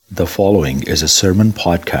The following is a sermon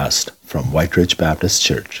podcast from White Ridge Baptist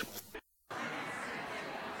Church.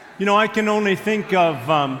 You know, I can only think of,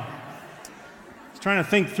 I was trying to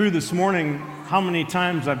think through this morning how many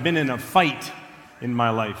times I've been in a fight in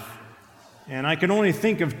my life. And I can only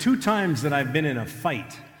think of 2 times that I've been in a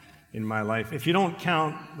fight in my life, if you don't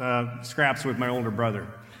count scraps with my older brother,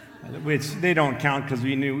 which they don't count because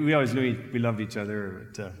we always knew we loved each other.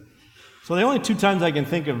 But, so the only 2 times I can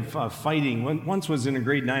think of fighting, once was in a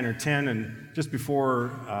grade 9 or 10, and just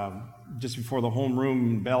before the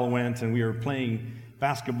homeroom bell went, and we were playing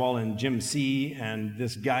basketball in Gym C, and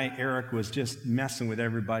this guy Eric was just messing with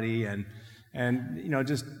everybody, and you know,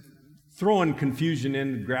 just throwing confusion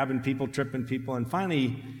in, grabbing people, tripping people, and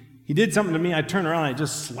finally he did something to me. I turned around, and I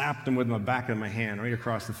just slapped him with my back of my hand right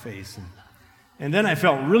across the face. And then I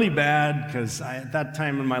felt really bad because at that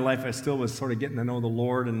time in my life, I still was sort of getting to know the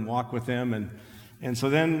Lord and walk with Him. And so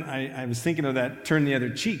then I was thinking of that turn the other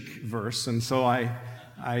cheek verse. And so I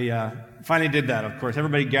finally did that, of course.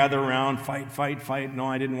 Everybody gather around, fight. No,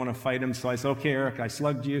 I didn't want to fight him. So I said, okay, Eric, I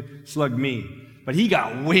slugged you, slug me. But he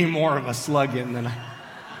got way more of a slug in than I.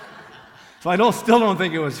 So I still don't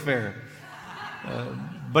think it was fair.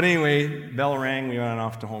 But anyway, bell rang, we went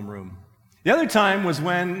off to homeroom. The other time was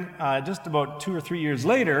when, just about 2 or 3 years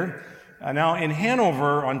later, now in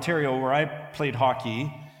Hanover, Ontario, where I played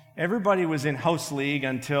hockey, everybody was in house league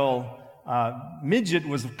until midget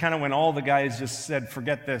was kind of when all the guys just said,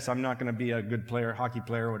 forget this, I'm not going to be a good player, hockey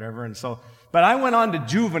player or whatever. And so, but I went on to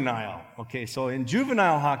juvenile. Okay, so in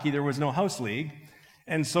juvenile hockey, there was no house league.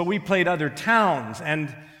 And so we played other towns.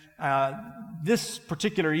 And this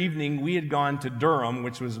particular evening, we had gone to Durham,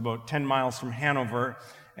 which was about 10 miles from Hanover,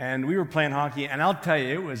 and we were playing hockey, and I'll tell you,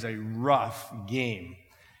 it was a rough game.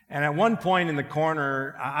 And at one point in the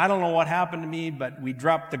corner, I don't know what happened to me, but we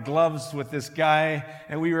dropped the gloves with this guy,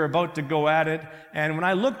 and we were about to go at it. And when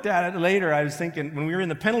I looked at it later, I was thinking, when we were in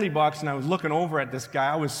the penalty box and I was looking over at this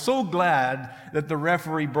guy, I was so glad that the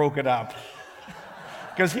referee broke it up.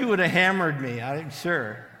 Because he would have hammered me, I'm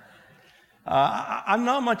sure. I'm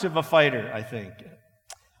not much of a fighter, I think.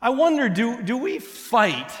 I wonder, do we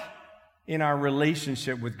fight in our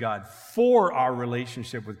relationship with God, for our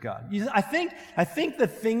relationship with God? I think the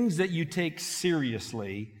things that you take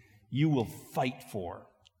seriously, you will fight for.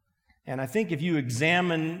 And I think if you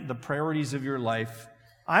examine the priorities of your life,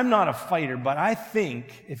 I'm not a fighter, but I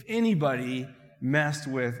think if anybody messed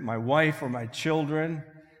with my wife or my children,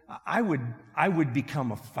 I would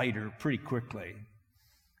become a fighter pretty quickly.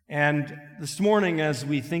 And this morning, as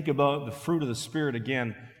we think about the fruit of the Spirit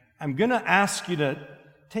again, I'm going to ask you to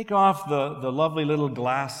take off the lovely little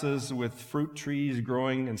glasses with fruit trees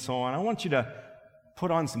growing and so on. I want you to put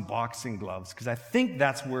on some boxing gloves, because I think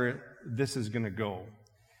that's where this is going to go.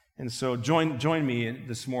 And so join me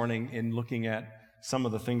this morning in looking at some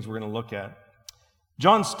of the things we're going to look at.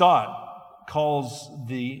 John Stott calls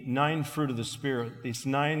the 9 fruit of the Spirit, these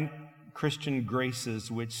 9 Christian graces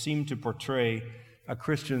which seem to portray a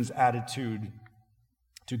Christian's attitude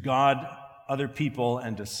to God, other people,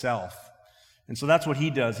 and to self. And so that's what he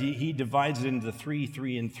does. He divides it into 3,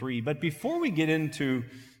 3, and 3. But before we get into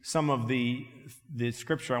some of the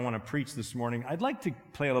scripture I want to preach this morning, I'd like to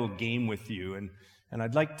play a little game with you, and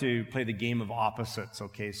I'd like to play the game of opposites,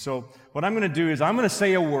 okay? So what I'm going to do is I'm going to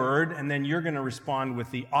say a word, and then you're going to respond with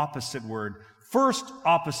the opposite word. First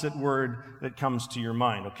opposite word that comes to your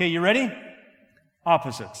mind. Okay, you ready?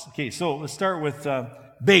 Opposites. Okay, so let's start with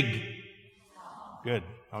big. Good,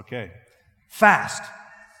 okay. Fast.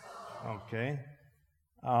 Okay.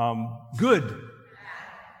 Good.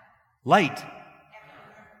 Light.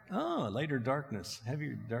 Oh, light or darkness.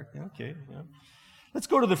 Heavier dark. Okay. Yeah. Let's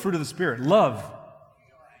go to the fruit of the Spirit. Love.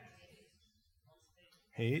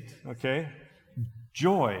 Hate. Okay.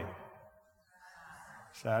 Joy.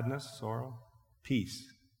 Sadness, sorrow. Peace.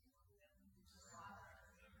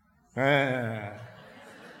 You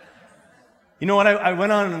know what? I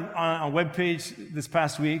went on a webpage this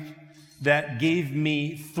past week that gave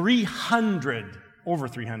me over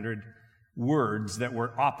 300 words that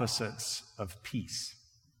were opposites of peace.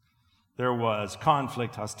 There was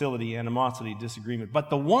conflict, hostility, animosity, disagreement.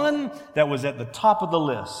 But the one that was at the top of the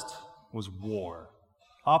list was war.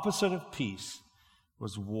 Opposite of peace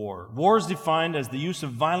was war. War is defined as the use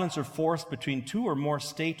of violence or force between 2 or more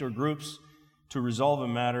states or groups to resolve a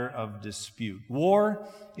matter of dispute. War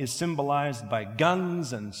is symbolized by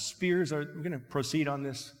guns and spears. We're going to proceed on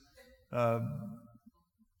this.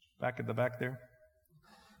 Back at the back there.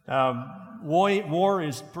 War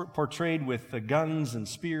is portrayed with guns and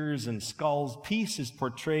spears and skulls. Peace is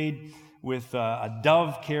portrayed with a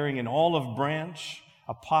dove carrying an olive branch,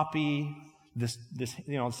 a poppy, this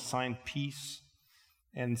sign peace.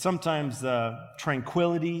 And sometimes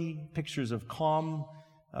tranquility, pictures of calm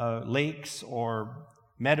lakes or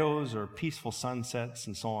meadows or peaceful sunsets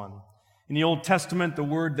and so on. In the Old Testament, the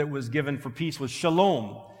word that was given for peace was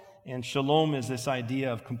shalom. And shalom is this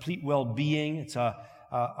idea of complete well-being. It's a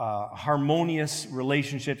harmonious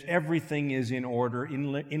relationship. Everything is in order,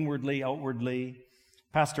 inwardly, outwardly.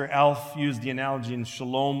 Pastor Alf used the analogy in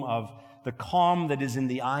Shalom of the calm that is in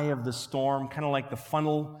the eye of the storm, kind of like the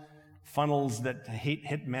funnels that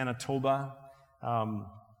hit Manitoba.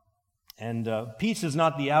 Peace is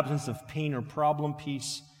not the absence of pain or problem.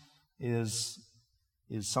 Peace is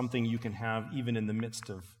something you can have even in the midst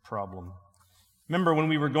of problem. Remember when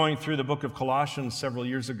we were going through the book of Colossians several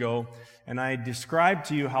years ago, and I described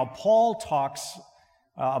to you how Paul talks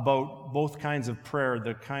about both kinds of prayer,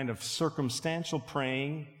 the kind of circumstantial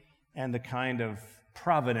praying and the kind of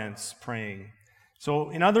providence praying. So,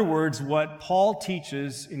 in other words, what Paul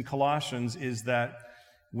teaches in Colossians is that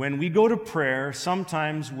when we go to prayer,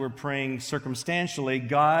 sometimes we're praying circumstantially,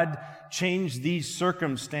 God, change these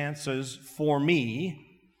circumstances for me.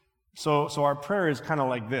 So our prayer is kind of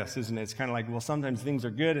like this, isn't it? It's kind of like, well, sometimes things are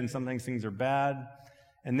good and sometimes things are bad.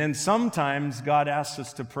 And then sometimes God asks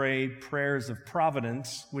us to pray prayers of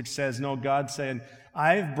providence, which says, no, God said,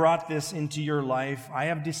 I've brought this into your life. I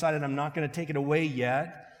have decided I'm not going to take it away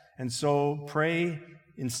yet. And so pray,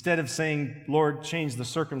 instead of saying, Lord, change the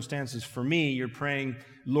circumstances for me, you're praying,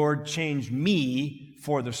 Lord, change me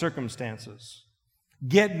for the circumstances.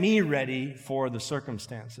 Get me ready for the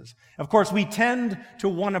circumstances. Of course, we tend to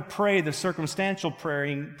want to pray the circumstantial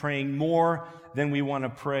praying more than we want to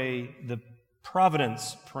pray the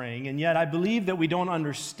providence praying. And yet I believe that we don't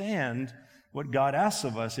understand what God asks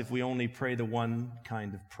of us if we only pray the one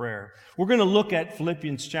kind of prayer. We're going to look at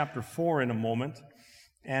Philippians chapter 4 in a moment,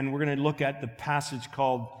 and we're going to look at the passage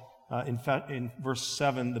called, in verse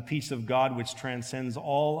 7, the peace of God which transcends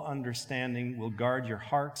all understanding will guard your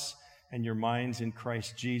hearts and your minds in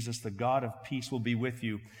Christ Jesus. The God of peace will be with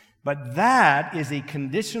you. But that is a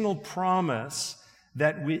conditional promise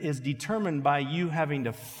that is determined by you having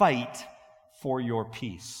to fight for your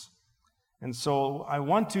peace. And so I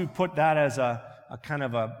want to put that as a kind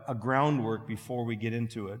of a groundwork before we get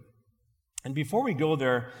into it. And before we go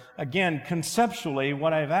there, again, conceptually,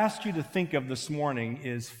 what I've asked you to think of this morning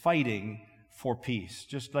is fighting for peace.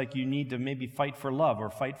 Just like you need to maybe fight for love or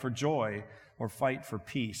fight for joy or fight for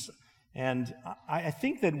peace. And I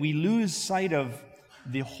think that we lose sight of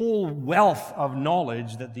the whole wealth of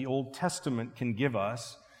knowledge that the Old Testament can give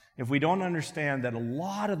us if we don't understand that a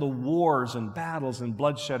lot of the wars and battles and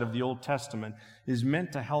bloodshed of the Old Testament is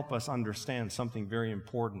meant to help us understand something very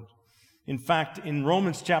important. In fact, in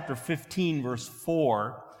Romans chapter 15, verse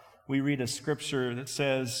 4, we read a scripture that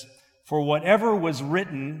says, "For whatever was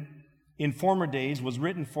written in former days was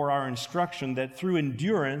written for our instruction, that through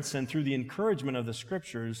endurance and through the encouragement of the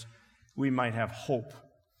Scriptures we might have hope."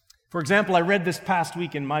 For example, I read this past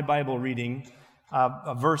week in my Bible reading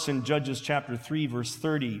a verse in Judges chapter 3, verse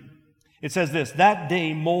 30. It says this, "That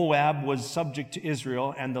day Moab was subject to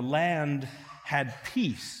Israel, and the land had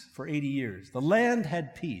peace for 80 years." The land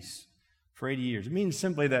had peace for 80 years. It means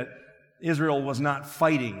simply that Israel was not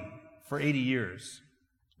fighting for 80 years.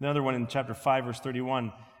 Another one in chapter 5, verse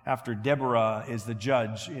 31, after Deborah is the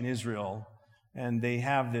judge in Israel, and they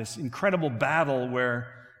have this incredible battle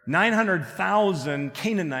where 900,000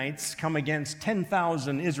 Canaanites come against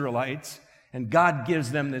 10,000 Israelites, and God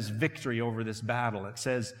gives them this victory over this battle. It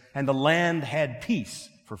says, "And the land had peace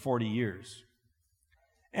for 40 years."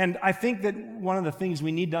 And I think that one of the things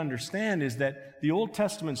we need to understand is that the Old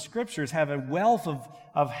Testament scriptures have a wealth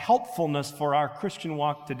of helpfulness for our Christian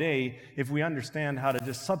walk today if we understand how to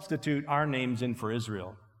just substitute our names in for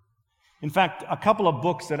Israel. In fact, a couple of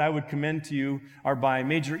books that I would commend to you are by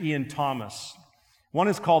Major Ian Thomas. One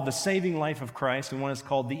is called The Saving Life of Christ, and one is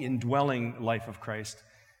called The Indwelling Life of Christ.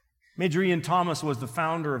 Major Ian Thomas was the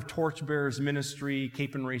founder of Torchbearers Ministry,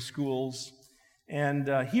 Cape and Ray Schools, and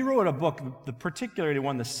he wrote a book, particularly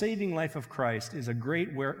one, The Saving Life of Christ, is a great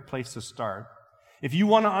place to start. If you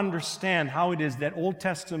want to understand how it is that Old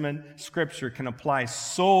Testament Scripture can apply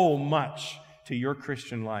so much to your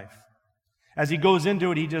Christian life. As he goes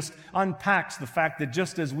into it, he just unpacks the fact that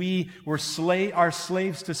just as we were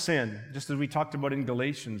slaves to sin, just as we talked about in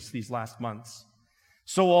Galatians these last months,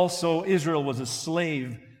 so also Israel was a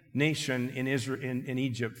slave nation in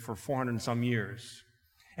Egypt for 400 and some years.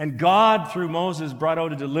 And God, through Moses, brought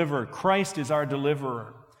out a deliverer. Christ is our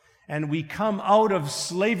deliverer. And we come out of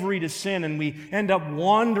slavery to sin, and we end up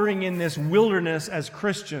wandering in this wilderness as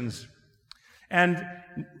Christians. And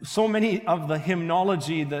so many of the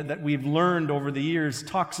hymnology that we've learned over the years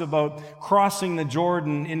talks about crossing the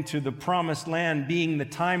Jordan into the promised land being the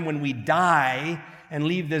time when we die and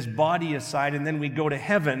leave this body aside and then we go to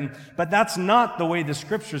heaven. But that's not the way the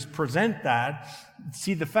scriptures present that.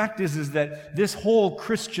 See, the fact is that this whole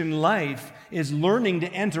Christian life is learning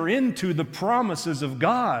to enter into the promises of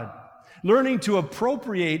God. Learning to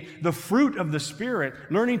appropriate the fruit of the Spirit,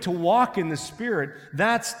 learning to walk in the Spirit,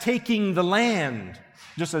 that's taking the land,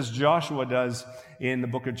 just as Joshua does in the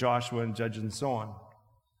book of Joshua and Judges and so on.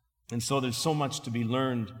 And so there's so much to be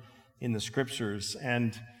learned in the Scriptures.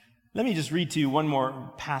 And let me just read to you one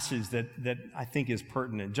more passage that I think is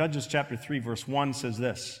pertinent. Judges chapter 3, verse 1 says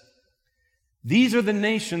this: "These are the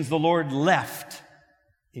nations the Lord left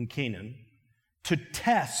in Canaan to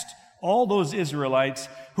test all those Israelites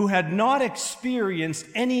who had not experienced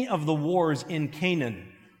any of the wars in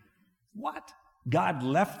Canaan." What? God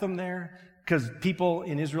left them there because people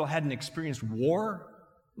in Israel hadn't experienced war?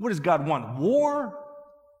 What does God want? War?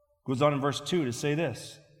 Goes on in verse 2 to say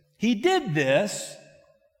this: "He did this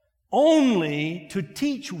only to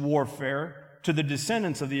teach warfare to the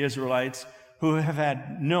descendants of the Israelites who have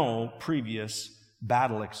had no previous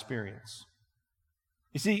battle experience."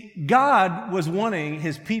 You see, God was wanting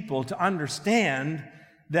His people to understand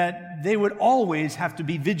that they would always have to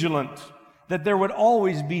be vigilant, that there would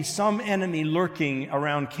always be some enemy lurking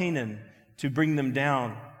around Canaan to bring them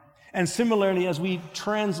down. And similarly, as we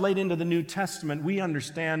translate into the New Testament, we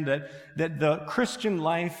understand that the Christian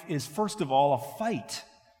life is, first of all, a fight.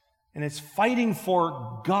 And it's fighting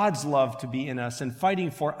for God's love to be in us, and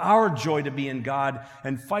fighting for our joy to be in God,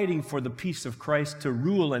 and fighting for the peace of Christ to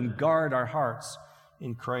rule and guard our hearts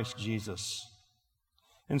in Christ Jesus.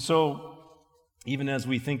 And so, even as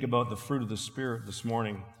we think about the fruit of the Spirit this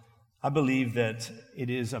morning, I believe that it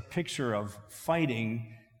is a picture of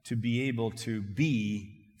fighting to be able to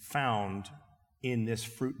be found in this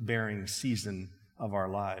fruit-bearing season of our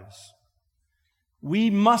lives. We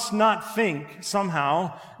must not think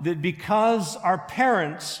somehow that because our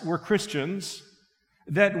parents were Christians,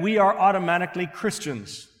 that we are automatically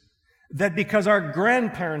Christians. That because our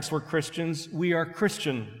grandparents were Christians, we are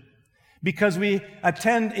Christian. Because we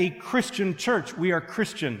attend a Christian church, we are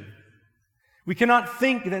Christian. We cannot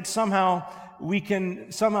think that somehow we can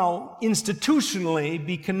institutionally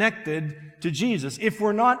be connected to Jesus. If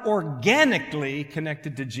we're not organically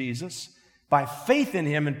connected to Jesus, by faith in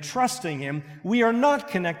Him and trusting Him, we are not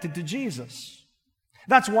connected to Jesus.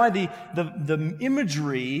 That's why the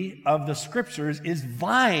imagery of the Scriptures is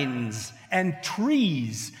vines and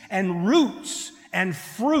trees and roots and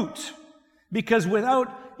fruit. Because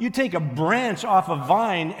you take a branch off a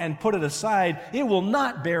vine and put it aside, it will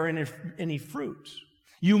not bear any fruit.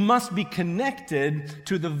 You must be connected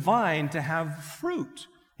to the vine to have fruit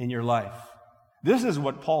in your life. This is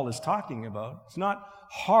what Paul is talking about. It's not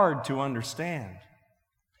hard to understand.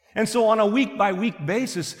 And so on a week-by-week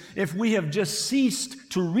basis, if we have just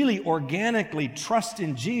ceased to really organically trust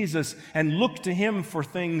in Jesus and look to Him for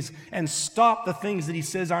things and stop the things that He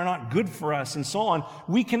says are not good for us and so on,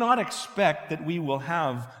 we cannot expect that we will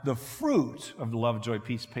have the fruit of love, joy,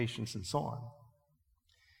 peace, patience, and so on.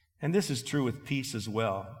 And this is true with peace as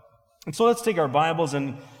well. And so let's take our Bibles,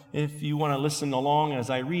 and if you want to listen along as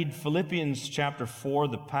I read Philippians chapter 4,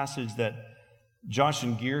 the passage that Josh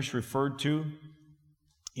and Giersch referred to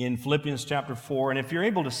in Philippians chapter 4. And if you're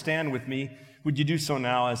able to stand with me, would you do so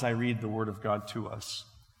now as I read the Word of God to us?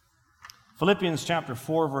 Philippians chapter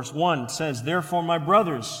 4, verse 1 says, "Therefore, my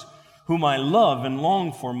brothers, whom I love and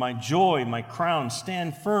long for, my joy, my crown,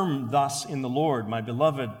 stand firm thus in the Lord, my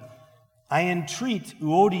beloved. I entreat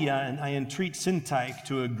Euodia and I entreat Syntyche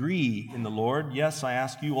to agree in the Lord. Yes, I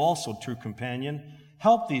ask you also, true companion,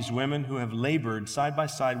 help these women who have labored side by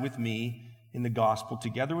side with me in the gospel,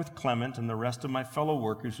 together with Clement and the rest of my fellow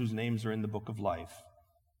workers whose names are in the book of life.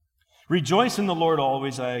 Rejoice in the Lord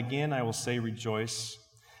always. I will say rejoice.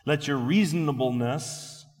 Let your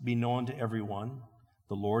reasonableness be known to everyone.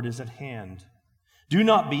 The Lord is at hand. Do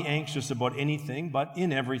not be anxious about anything, but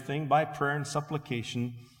in everything, by prayer and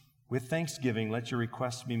supplication, with thanksgiving, let your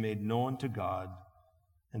requests be made known to God.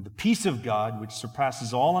 And the peace of God, which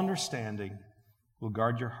surpasses all understanding, will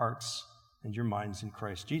guard your hearts and your minds in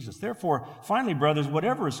Christ Jesus. Therefore, finally, brothers,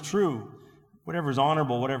 whatever is true, whatever is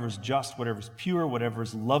honorable, whatever is just, whatever is pure, whatever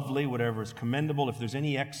is lovely, whatever is commendable, if there's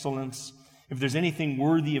any excellence, if there's anything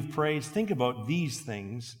worthy of praise, think about these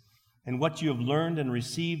things, and what you have learned and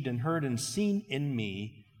received and heard and seen in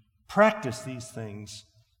me, practice these things,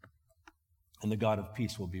 and the God of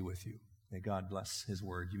peace will be with you. May God bless His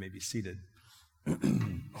word. You may be seated.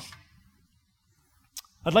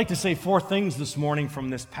 I'd like to say 4 things this morning from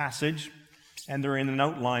this passage. and they're in an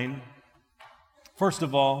outline. First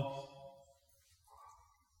of all,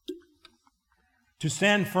 to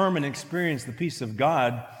stand firm and experience the peace of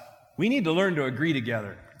God, we need to learn to agree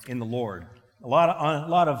together in the Lord. A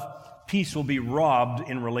lot of peace will be robbed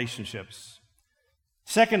in relationships.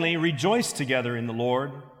 Secondly, rejoice together in the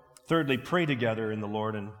Lord. Thirdly, pray together in the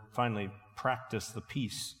Lord. And finally, practice the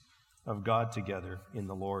peace of God together in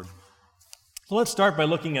the Lord. So let's start by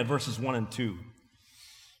looking at verses 1 and 2.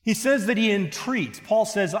 He says that he entreats. Paul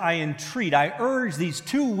says, I entreat, I urge these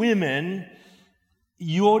two women,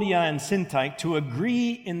 Euodia and Syntyche, to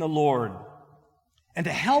agree in the Lord and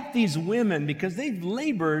to help these women because they've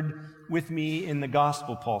labored with me in the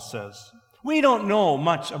gospel, Paul says. We don't know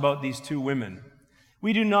much about these two women.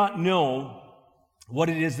 We do not know what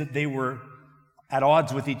it is that they were at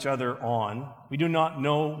odds with each other on. We do not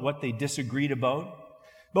know what they disagreed about.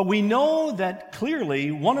 But we know that clearly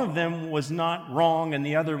one of them was not wrong and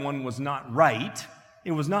the other one was not right.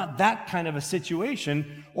 It was not that kind of a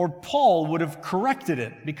situation, or Paul would have corrected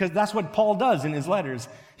it, because that's what Paul does in his letters.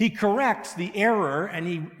 He corrects the error and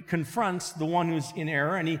he confronts the one who's in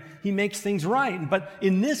error and he makes things right. But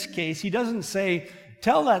in this case, he doesn't say,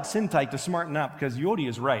 tell that Syntyche to smarten up because Euodia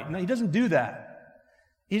is right. No, he doesn't do that.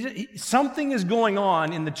 Something is going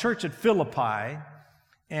on in the church at Philippi,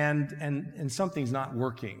 and something's not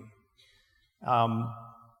working.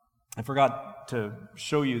 I forgot to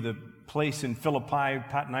show you the place in Philippi.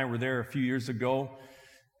 Pat and I were there a few years ago,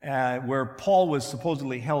 where Paul was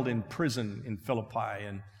supposedly held in prison in Philippi.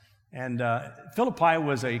 And Philippi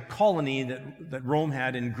was a colony that Rome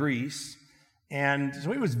had in Greece. And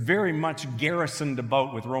so he was very much garrisoned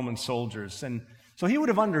about with Roman soldiers. And so he would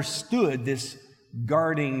have understood this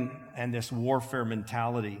guarding and this warfare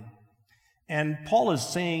mentality. And Paul is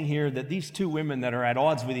saying here that these two women that are at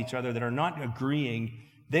odds with each other, that are not agreeing,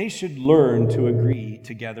 they should learn to agree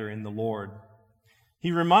together in the Lord.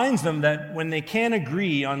 He reminds them that when they can't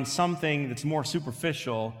agree on something that's more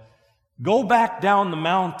superficial, go back down the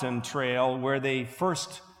mountain trail where they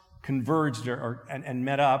first converged and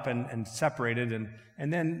met up and separated,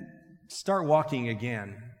 and then start walking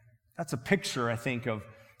again. That's a picture, I think, of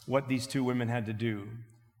what these two women had to do.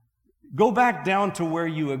 Go back down to where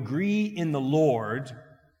you agree in the Lord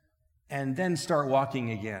and then start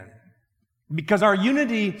walking again. Because our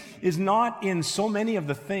unity is not in so many of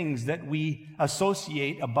the things that we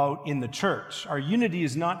associate about in the church. Our unity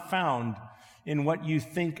is not found in what you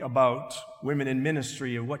think about women in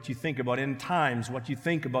ministry, or what you think about end times, what you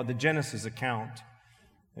think about the Genesis account.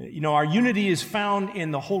 Our unity is found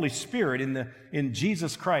in the Holy Spirit, in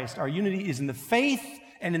Jesus Christ. Our unity is in the faith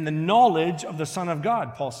and in the knowledge of the Son of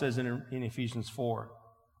God, Paul says in Ephesians 4.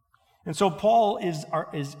 And so Paul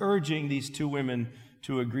is urging these two women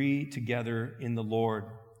to agree together in the Lord.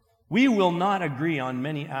 We will not agree on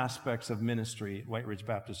many aspects of ministry at White Ridge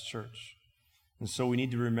Baptist Church. And so we need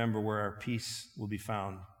to remember where our peace will be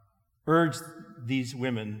found. Urge these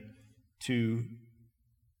women to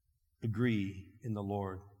agree in the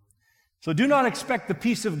Lord. So do not expect the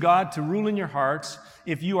peace of God to rule in your hearts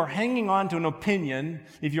if you are hanging on to an opinion,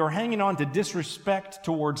 if you're hanging on to disrespect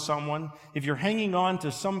towards someone, if you're hanging on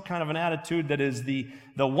to some kind of an attitude that is the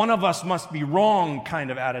one of us must be wrong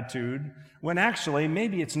kind of attitude, when actually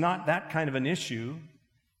maybe it's not that kind of an issue.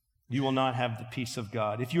 You will not have the peace of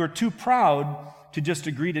God. If you are too proud to just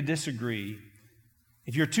agree to disagree,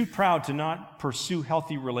 if you're too proud to not pursue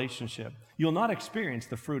healthy relationship, you'll not experience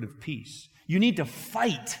the fruit of peace. You need to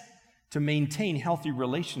fight to maintain healthy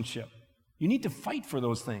relationship. You need to fight for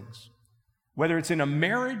those things, whether it's in a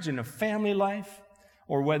marriage, in a family life,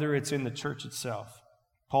 or whether it's in the church itself.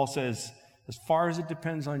 Paul says, as far as it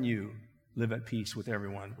depends on you, live at peace with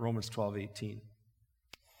everyone. Romans 12:18.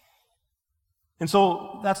 And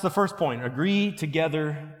so that's the first point. Agree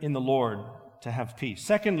together in the Lord to have peace.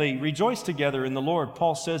 Secondly, rejoice together in the Lord.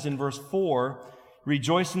 Paul says in verse 4,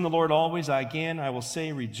 rejoice in the Lord always. I will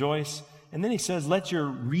say rejoice. And then he says, let your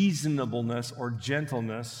reasonableness or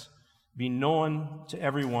gentleness be known to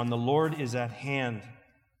everyone. The Lord is at hand.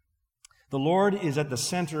 The Lord is at the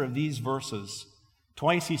center of these verses.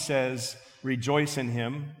 Twice he says, rejoice in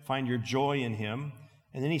him, find your joy in him.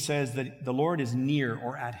 And then he says that the Lord is near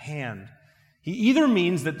or at hand. He either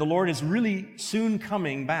means that the Lord is really soon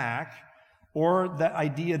coming back, or the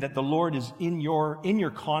idea that the Lord is in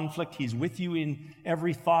your conflict. He's with you in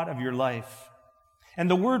every thought of your life. And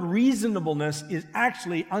the word reasonableness is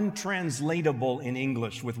actually untranslatable in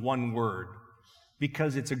English with one word,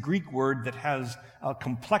 because it's a Greek word that has a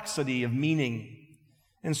complexity of meaning.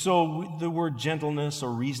 And so the word gentleness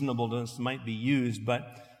or reasonableness might be used,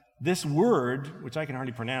 but this word, which I can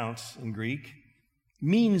hardly pronounce in Greek,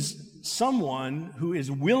 means someone who is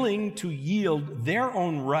willing to yield their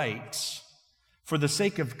own rights for the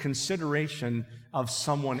sake of consideration of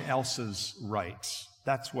someone else's rights.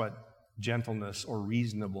 That's what gentleness or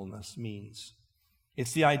reasonableness means.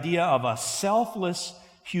 It's the idea of a selfless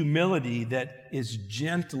humility that is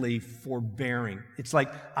gently forbearing. It's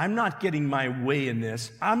like, I'm not getting my way in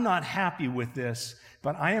this. I'm not happy with this,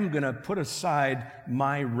 but I am going to put aside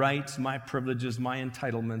my rights, my privileges, my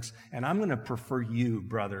entitlements, and I'm going to prefer you,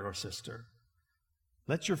 brother or sister.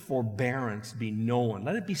 Let your forbearance be known.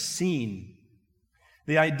 Let it be seen.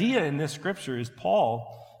 The idea in this scripture is Paul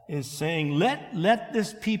is saying, let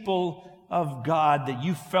this people of God that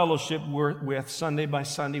you fellowship with Sunday by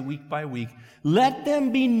Sunday, week by week, let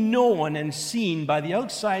them be known and seen by the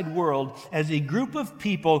outside world as a group of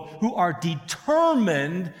people who are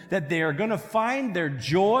determined that they are going to find their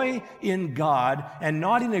joy in God and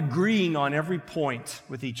not in agreeing on every point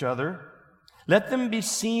with each other. Let them be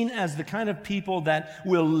seen as the kind of people that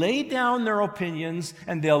will lay down their opinions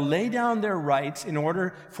and they'll lay down their rights in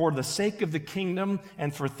order for the sake of the kingdom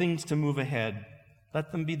and for things to move ahead.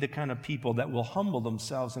 Let them be the kind of people that will humble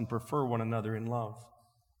themselves and prefer one another in love.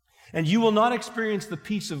 And you will not experience the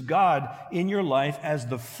peace of God in your life as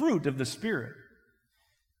the fruit of the Spirit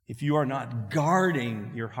if you are not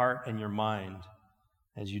guarding your heart and your mind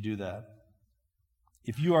as you do that.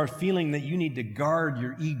 If you are feeling that you need to guard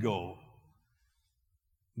your ego,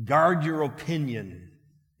 guard your opinion,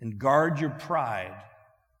 and guard your pride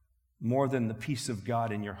more than the peace of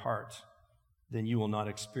God in your heart, then you will not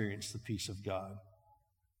experience the peace of God.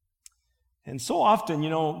 And so often,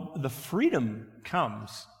 the freedom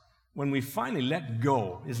comes when we finally let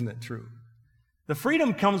go, isn't it true? The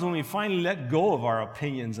freedom comes when we finally let go of our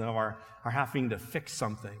opinions and of our having to fix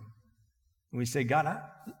something. And we say, God,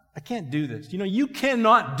 I can't do this. You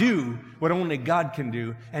cannot do what only God can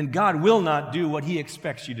do, and God will not do what He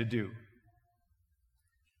expects you to do.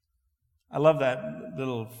 I love that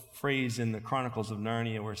little phrase in the Chronicles of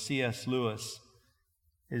Narnia where C.S. Lewis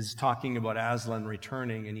is talking about Aslan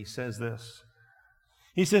returning, and he says this.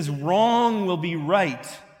 He says, wrong will be right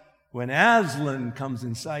when Aslan comes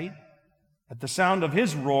in sight. At the sound of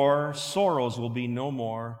his roar, sorrows will be no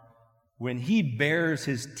more. When he bares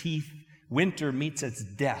his teeth, winter meets its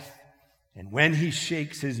death. And when he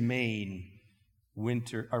shakes his mane,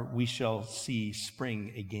 we shall see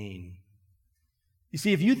spring again. You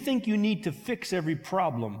see, if you think you need to fix every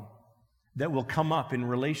problem that will come up in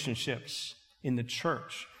relationships in the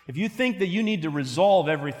church, if you think that you need to resolve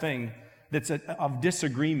everything that's of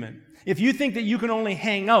disagreement, if you think that you can only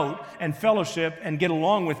hang out and fellowship and get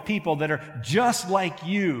along with people that are just like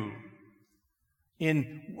you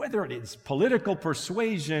in whether it is political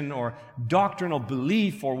persuasion or doctrinal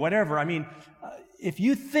belief or whatever, if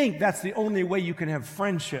you think that's the only way you can have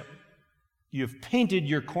friendship, you've painted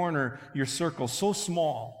your corner, your circle so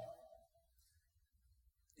small,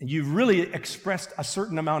 and you've really expressed a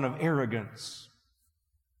certain amount of arrogance,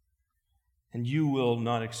 and you will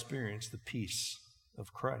not experience the peace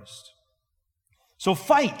of Christ. So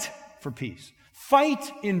fight for peace.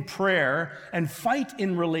 Fight in prayer and fight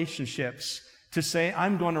in relationships to say,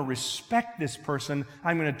 I'm going to respect this person.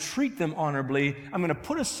 I'm going to treat them honorably. I'm going to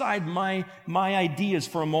put aside my ideas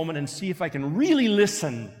for a moment and see if I can really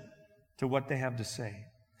listen to what they have to say.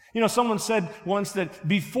 Someone said once that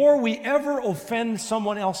before we ever offend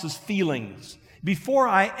someone else's feelings, before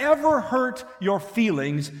I ever hurt your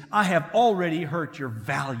feelings, I have already hurt your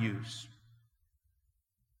values.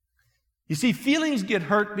 You see, feelings get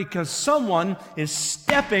hurt because someone is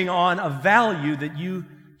stepping on a value that you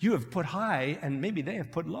have put high and maybe they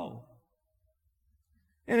have put low.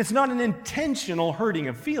 And it's not an intentional hurting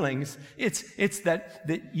of feelings. It's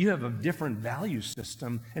that you have a different value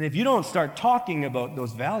system. And if you don't start talking about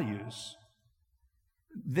those values,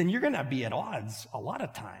 then you're going to be at odds a lot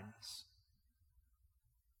of times.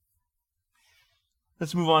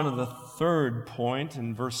 Let's move on to the third point.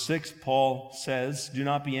 In verse 6, Paul says, do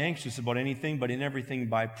not be anxious about anything, but in everything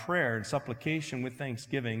by prayer and supplication with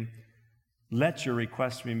thanksgiving, let your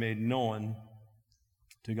requests be made known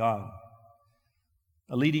to God.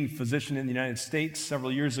 A leading physician in the United States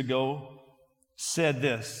several years ago said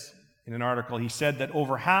this in an article. He said that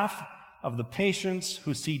over half of the patients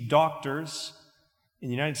who see doctors in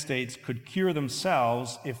the United States could cure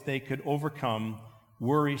themselves if they could overcome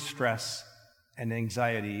worry, stress, and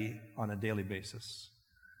anxiety on a daily basis.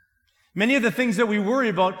 Many of the things that we worry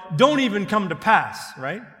about don't even come to pass,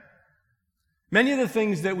 right? Many of the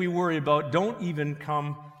things that we worry about don't even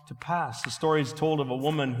come to pass. The story is told of a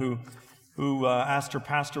woman who asked her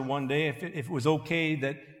pastor one day if it was okay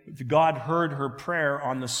that if God heard her prayer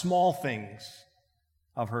on the small things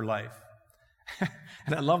of her life.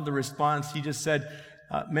 And I love the response. He just said,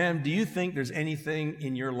 ma'am, do you think there's anything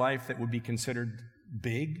in your life that would be considered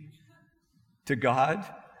big to God?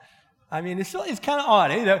 I mean, it's kind of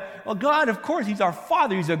odd. Eh? Well, God, of course, He's our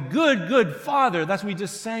Father. He's a good, good Father. That's what we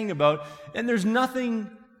just sang about. And there's nothing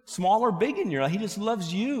small or big in your life. He just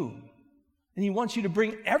loves you. And He wants you to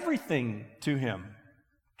bring everything to Him.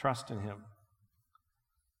 Trust in Him.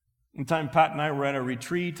 One time, Pat and I were at a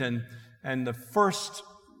retreat, and the first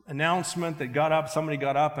announcement that somebody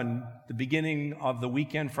got up, and the beginning of the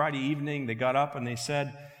weekend, Friday evening, they got up and they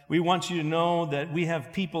said, we want you to know that we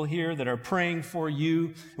have people here that are praying for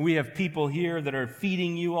you. And we have people here that are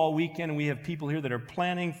feeding you all weekend. And we have people here that are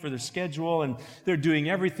planning for the schedule. And they're doing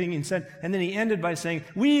everything. And then he ended by saying,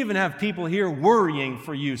 we even have people here worrying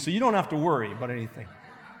for you. So you don't have to worry about anything.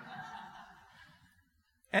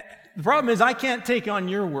 And the problem is I can't take on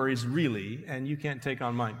your worries, really. And you can't take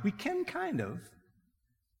on mine. We can kind of.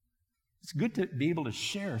 It's good to be able to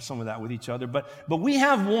share some of that with each other, but we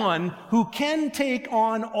have one who can take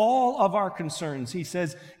on all of our concerns. He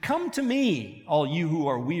says, come to me, all you who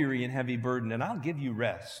are weary and heavy burdened, and I'll give you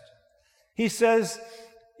rest. He says,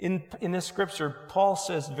 in this scripture, Paul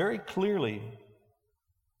says very clearly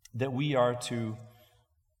that we are to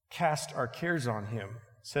cast our cares on Him.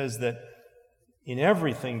 It says that in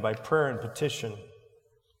everything by prayer and petition,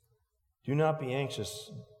 do not be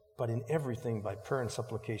anxious, but in everything, by prayer and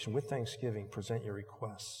supplication, with thanksgiving, present your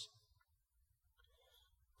requests.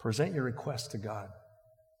 Present your requests to God.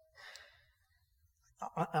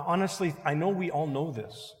 Honestly, I know we all know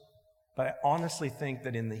this, but I honestly think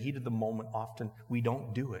that in the heat of the moment, often we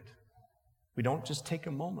don't do it. We don't just take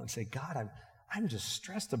a moment and say, God, I'm just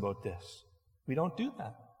stressed about this. We don't do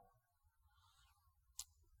that.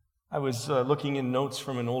 I was looking in notes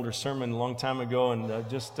from an older sermon a long time ago, and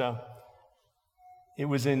it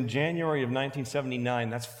was in January of 1979,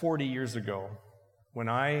 that's 40 years ago, when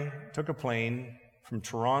I took a plane from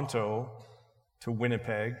Toronto to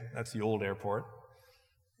Winnipeg, that's the old airport,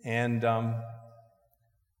 and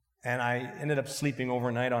I ended up sleeping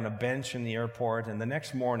overnight on a bench in the airport, and the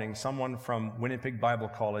next morning, someone from Winnipeg Bible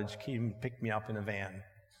College came and picked me up in a van.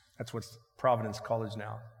 That's what's Providence College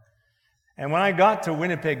now. And when I got to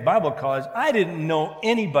Winnipeg Bible College, I didn't know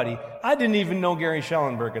anybody. I didn't even know Gary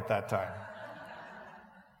Schellenberg at that time.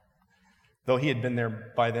 Though he had been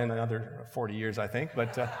there by then another 40 years, I think,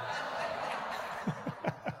 but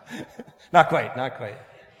not quite.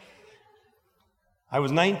 I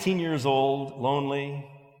was 19 years old, lonely,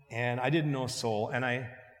 and I didn't know a soul. And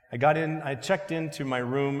I checked into my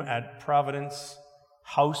room at Providence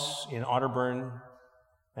House in Otterburn,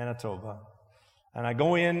 Manitoba. And I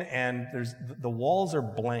go in, and the walls are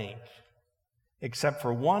blank, except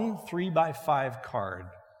for one 3x5 card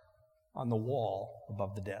on the wall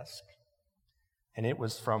above the desk. And it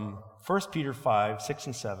was from 1 Peter 5, 6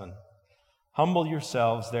 and 7. Humble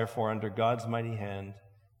yourselves, therefore, under God's mighty hand,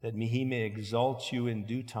 that He may exalt you in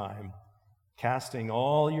due time, casting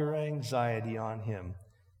all your anxiety on Him,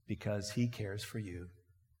 because He cares for you.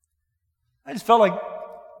 I just felt like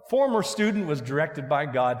a former student was directed by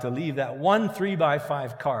God to leave that one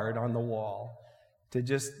 3x5 card on the wall to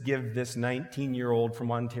just give this 19-year-old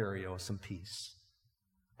from Ontario some peace.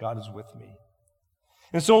 God is with me.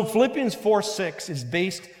 And so Philippians 4:6 is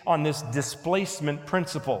based on this displacement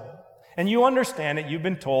principle. And you understand it. You've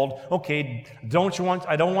been told, okay, I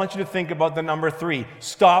don't want you to think about the number 3.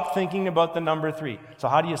 Stop thinking about the number 3. So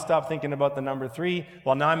how do you stop thinking about the number 3?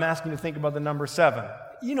 Well, now I'm asking you to think about the number 7.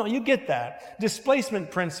 You get that.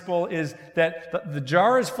 Displacement principle is that the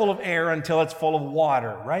jar is full of air until it's full of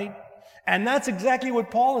water, right? And that's exactly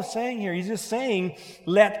what Paul is saying here. He's just saying,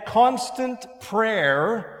 let constant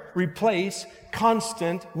prayer replace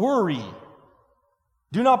constant worry.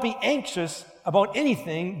 Do not be anxious about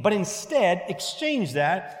anything, but instead exchange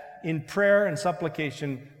that in prayer and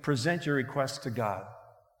supplication. Present your requests to God.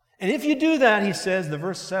 And if you do that, he says, the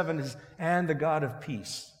verse 7 is, and the God of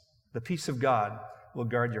peace, the peace of God, will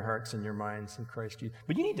guard your hearts and your minds in Christ Jesus.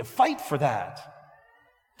 But you need to fight for that.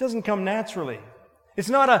 It doesn't come naturally. It's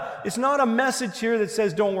not a message here that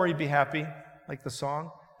says, don't worry, be happy, like the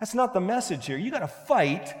song. That's not the message here. You got to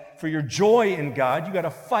fight for your joy in God. You got to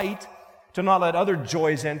fight to not let other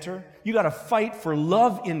joys enter. You got to fight for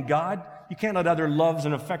love in God. You can't let other loves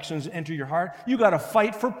and affections enter your heart. You got to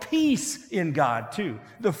fight for peace in God too.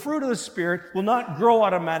 The fruit of the Spirit will not grow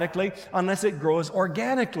automatically unless it grows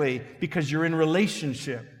organically, because you're in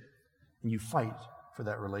relationship and you fight for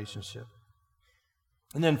that relationship.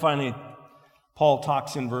 And then finally, Paul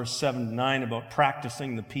talks in verse 7-9 about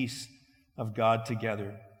practicing the peace of God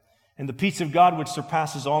together. And the peace of God, which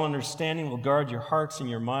surpasses all understanding, will guard your hearts and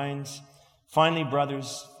your minds Finally,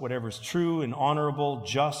 brothers, whatever is true and honorable,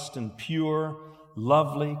 just and pure,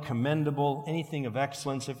 lovely, commendable, anything of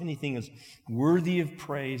excellence, if anything is worthy of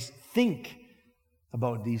praise, think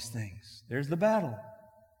about these things. There's the battleground.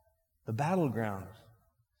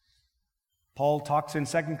 Paul talks in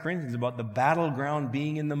 2 Corinthians about the battleground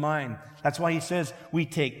being in the mind. That's why he says we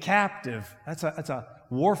take captive. That's a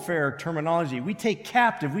warfare terminology. We take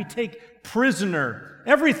captive, we take prisoner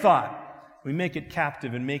every thought. We make it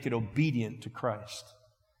captive and make it obedient to Christ.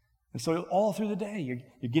 And so all through the day,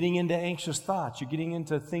 you're getting into anxious thoughts. You're getting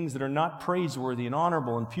into things that are not praiseworthy and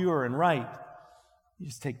honorable and pure and right. You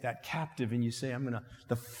just take that captive and you say,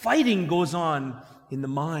 the fighting goes on in the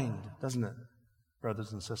mind, doesn't it,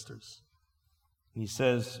 brothers and sisters? And he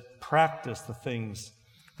says, practice the things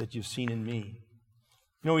that you've seen in me.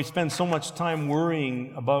 We spend so much time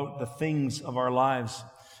worrying about the things of our lives.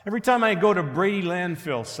 Every time I go to Brady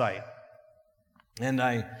landfill site, and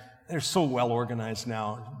they're so well organized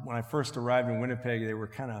now. When I first arrived in Winnipeg, they were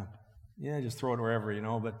kind of, just throw it wherever,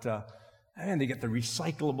 but they get the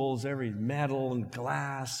recyclables, every metal and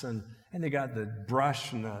glass, and they got the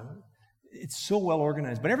brush, and it's so well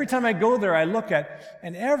organized. But every time I go there, I look at,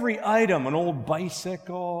 and every item, an old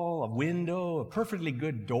bicycle, a window, a perfectly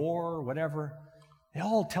good door, whatever, they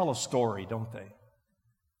all tell a story, don't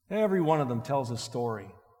they? Every one of them tells a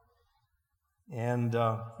story. And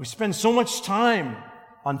we spend so much time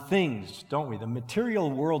on things, don't we? The material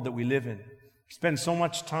world that we live in. We spend so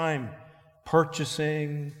much time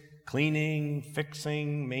purchasing, cleaning,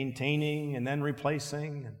 fixing, maintaining, and then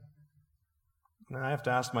replacing. And I have to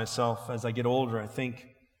ask myself, as I get older, I think,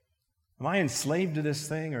 am I enslaved to this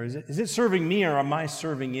thing? Or is it serving me, or am I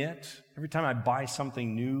serving it? Every time I buy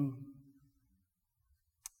something new.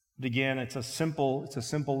 But again, it's a simple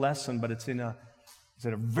lesson, but it's a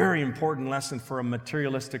very important lesson for a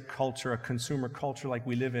materialistic culture, a consumer culture like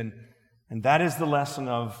we live in. And that is the lesson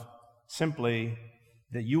of simply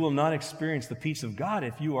that you will not experience the peace of God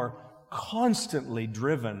if you are constantly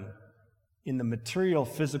driven in the material,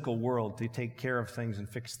 physical world to take care of things and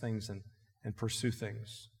fix things and pursue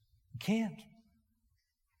things. You can't.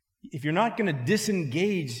 If you're not going to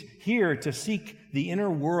disengage here to seek the inner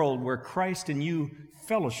world where Christ and you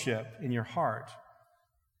fellowship in your heart,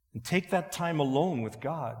 and take that time alone with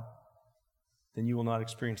God, then you will not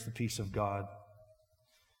experience the peace of God.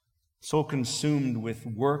 So consumed with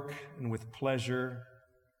work and with pleasure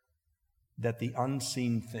that the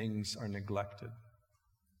unseen things are neglected.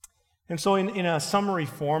 And so in a summary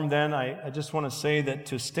form then, I just want to say that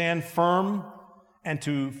to stand firm and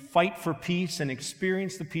to fight for peace and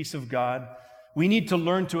experience the peace of God, we need to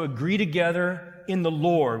learn to agree together in the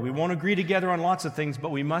Lord. We won't agree together on lots of things, but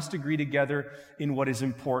we must agree together in what is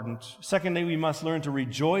important. Secondly, we must learn to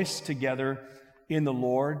rejoice together in the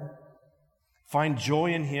Lord. Find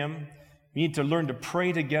joy in Him. We need to learn to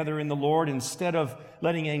pray together in the Lord instead of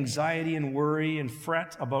letting anxiety and worry and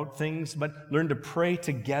fret about things, but learn to pray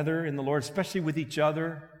together in the Lord, especially with each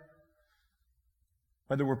other.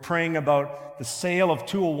 Whether we're praying about the sale of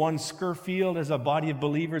 201 Scurfield as a body of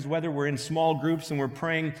believers, whether we're in small groups and we're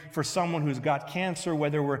praying for someone who's got cancer,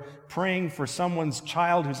 whether we're praying for someone's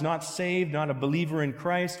child who's not saved, not a believer in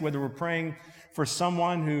Christ, whether we're praying for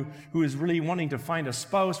someone who is really wanting to find a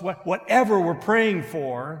spouse, whatever we're praying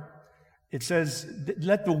for, it says,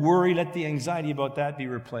 let the worry, let the anxiety about that be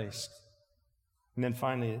replaced. And then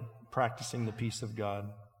finally, practicing the peace of God.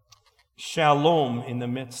 Shalom in the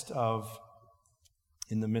midst of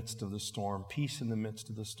the storm. Peace in the midst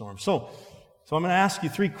of the storm. So I'm going to ask you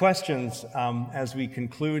 3 questions as we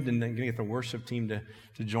conclude, and then I'm going to get the worship team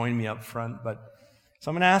to join me up front.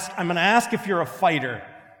 So I'm going to ask if you're a fighter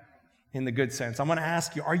in the good sense. I'm going to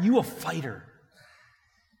ask you, are you a fighter?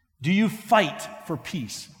 Do you fight for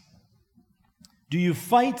peace? Do you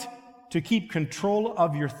fight to keep control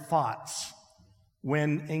of your thoughts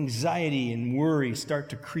when anxiety and worry start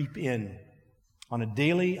to creep in? On a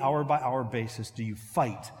daily, hour-by-hour basis, do you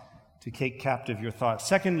fight to take captive your thoughts?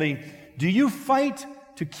 Secondly, do you fight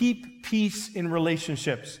to keep peace in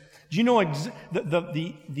relationships? Do you know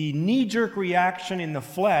the knee-jerk reaction in the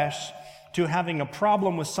flesh to having a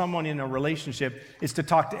problem with someone in a relationship is to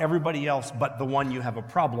talk to everybody else but the one you have a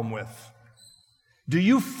problem with? Do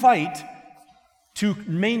you fight to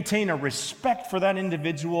maintain a respect for that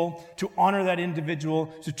individual, to honor that individual,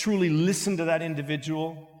 to truly listen to that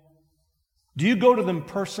individual? Do you go to them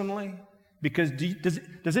personally? Because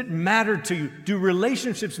does it matter to you? Do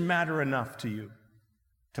relationships matter enough to you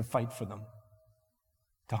to fight for them?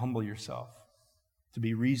 To humble yourself? To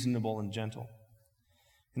be reasonable and gentle?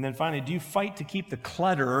 And then finally, do you fight to keep the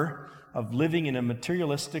clutter of living in a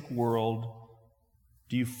materialistic world?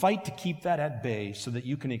 Do you fight to keep that at bay so that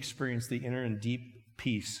you can experience the inner and deep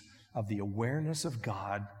peace of the awareness of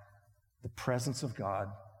God, the presence of God,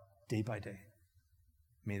 day by day?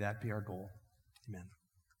 May that be our goal. Amen.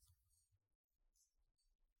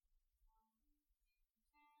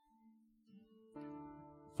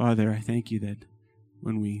 Father, I thank you that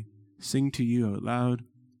when we sing to you out loud,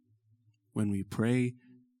 when we pray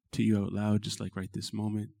to you out loud, just like right this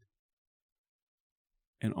moment,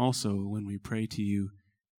 and also when we pray to you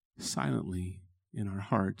silently in our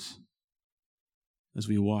hearts, as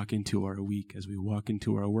we walk into our week, as we walk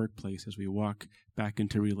into our workplace, as we walk back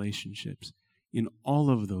into relationships, in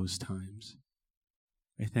all of those times,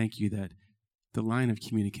 I thank you that the line of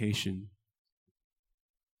communication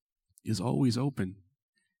is always open,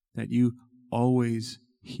 that you always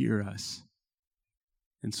hear us.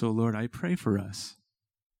 And so, Lord, I pray for us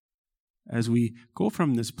as we go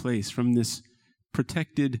from this place, from this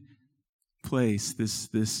protected place,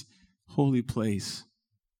 this holy place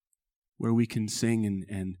where we can sing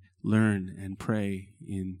and learn and pray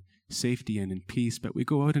in safety and in peace, but we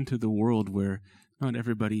go out into the world where not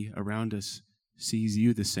everybody around us sees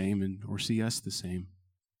you the same or see us the same.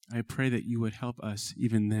 I pray that you would help us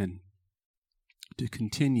even then to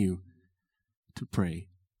continue to pray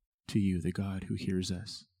to you, the God who hears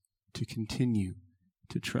us, to continue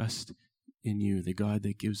to trust in you, the God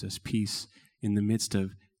that gives us peace in the midst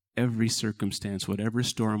of every circumstance, whatever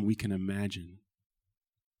storm we can imagine.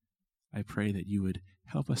 I pray that you would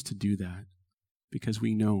help us to do that, because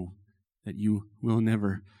we know that you will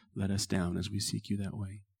never let us down as we seek you that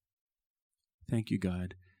way. Thank you,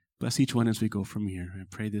 God. Bless each one as we go from here. I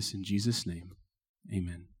pray this in Jesus' name.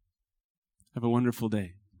 Amen. Have a wonderful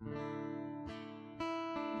day.